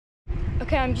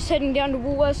Okay, I'm just heading down to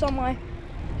Woolworths on my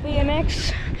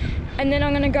BMX, and then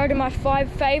I'm gonna go to my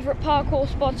 5 favourite parkour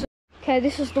spots. Okay,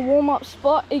 this is the warm-up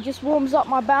spot. It just warms up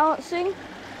my balancing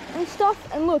and stuff.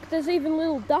 And look, there's even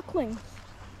little ducklings.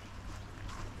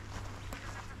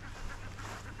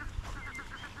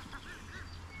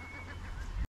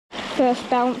 First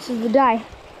balance of the day.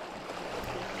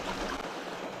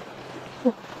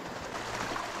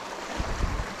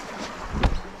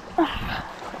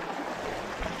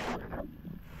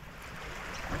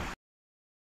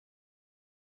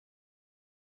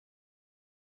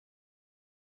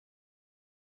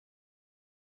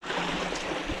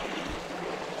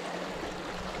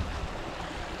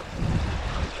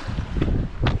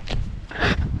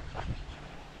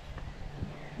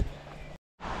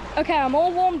 Okay, I'm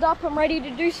all warmed up, I'm ready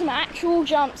to do some actual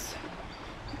jumps.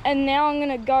 And now I'm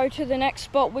gonna go to the next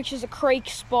spot, which is a creek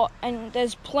spot, and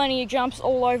there's plenty of jumps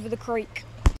all over the creek.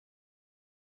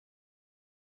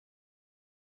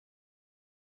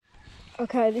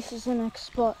 Okay, this is the next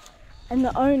spot, and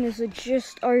the owners are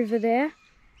just over there,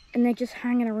 and they're just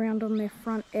hanging around on their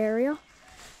front area.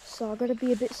 So I've got to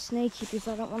be a bit sneaky because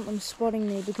I don't want them spotting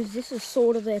me, because this is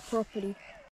sort of their property.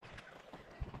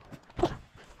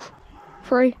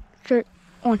 3, 2,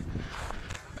 1.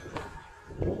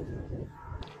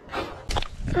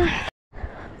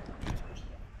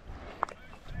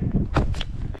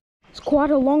 It's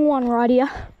quite a long one right here.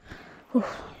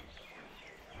 Oof.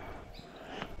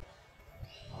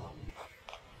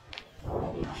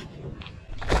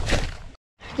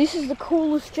 This is the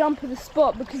coolest jump of the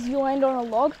spot because you land on a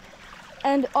log,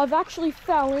 and I've actually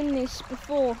fell in this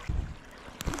before.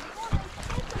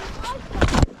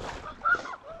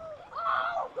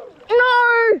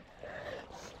 No!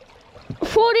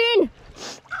 Foot in!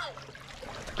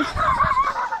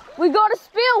 We got a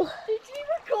spill! Did you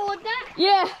record that?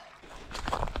 Yeah.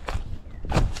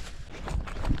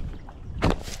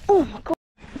 Oh my god.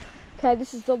 Okay,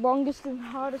 this is the longest and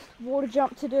hardest water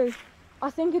jump to do. I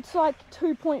think it's like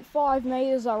 2.5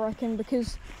 meters, I reckon,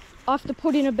 because I have to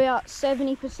put in about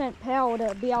 70% power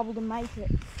to be able to make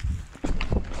it.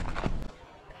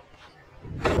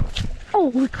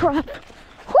 Holy crap.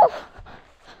 Whew.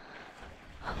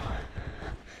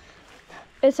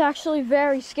 It's actually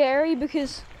very scary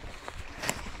because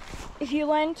if you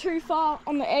land too far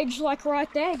on the edge, like right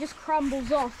there, it just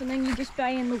crumbles off and then you just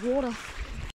stay in the water.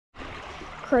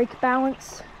 Creek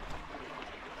balance.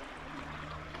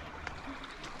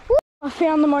 I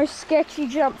found the most sketchy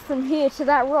jump from here to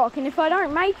that rock, and if I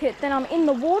don't make it, then I'm in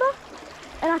the water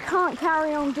and I can't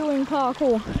carry on doing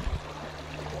parkour.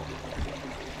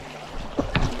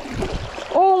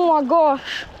 Oh my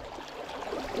gosh.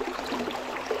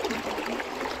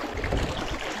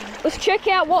 Let's check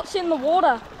out what's in the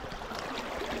water.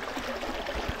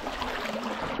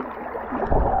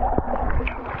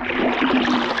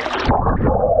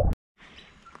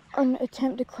 I'm gonna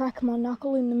attempt to crack my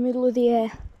knuckle in the middle of the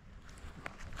air.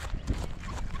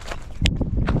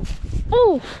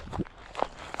 Oh!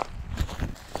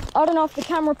 I don't know if the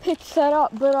camera picked that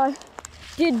up, but I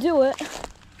did do it.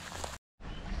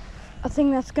 I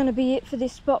think that's going to be it for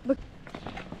this spot.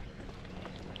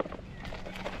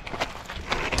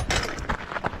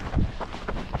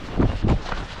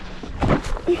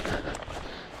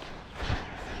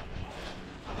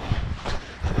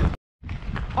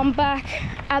 I'm back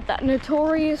at that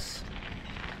notorious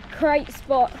crate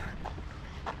spot.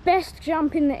 Best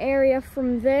jump in the area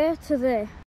from there to there.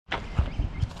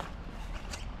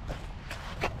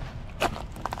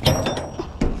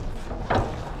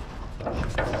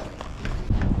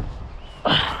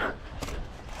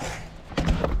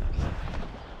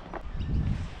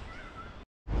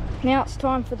 Now it's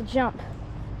time for the jump.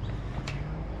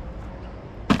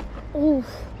 Ooh,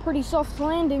 pretty soft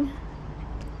landing.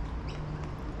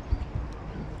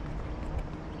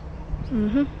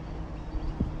 Mm-hmm.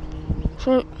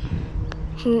 3,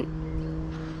 2,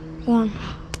 1.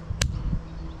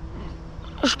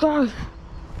 Let's go.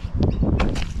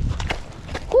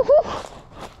 Woohoo!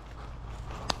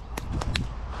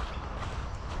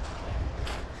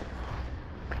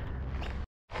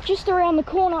 Just around the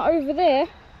corner over there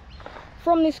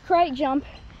from this crate jump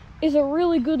is a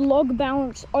really good log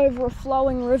balance over a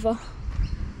flowing river,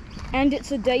 and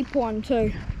it's a deep one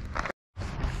too.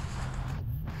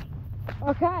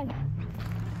 Okay,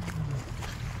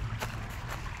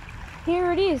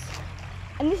 here it is,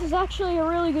 and this is actually a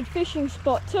really good fishing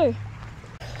spot too.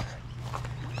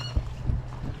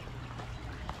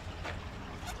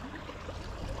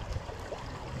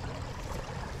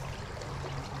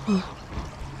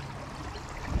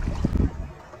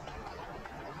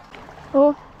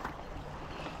 Oh.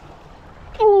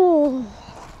 Oh.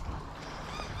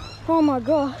 Oh my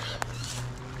gosh.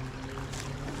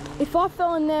 If I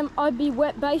fell in them, I'd be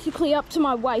wet basically up to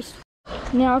my waist.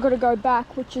 Now I've got to go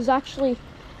back, which is actually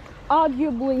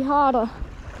arguably harder.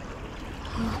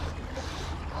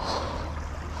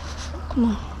 Come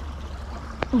on.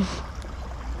 Woo!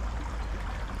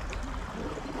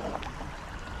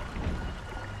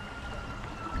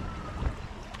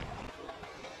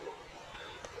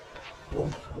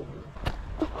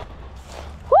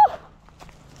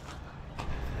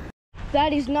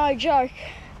 That is no joke.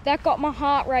 That got my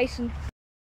heart racing.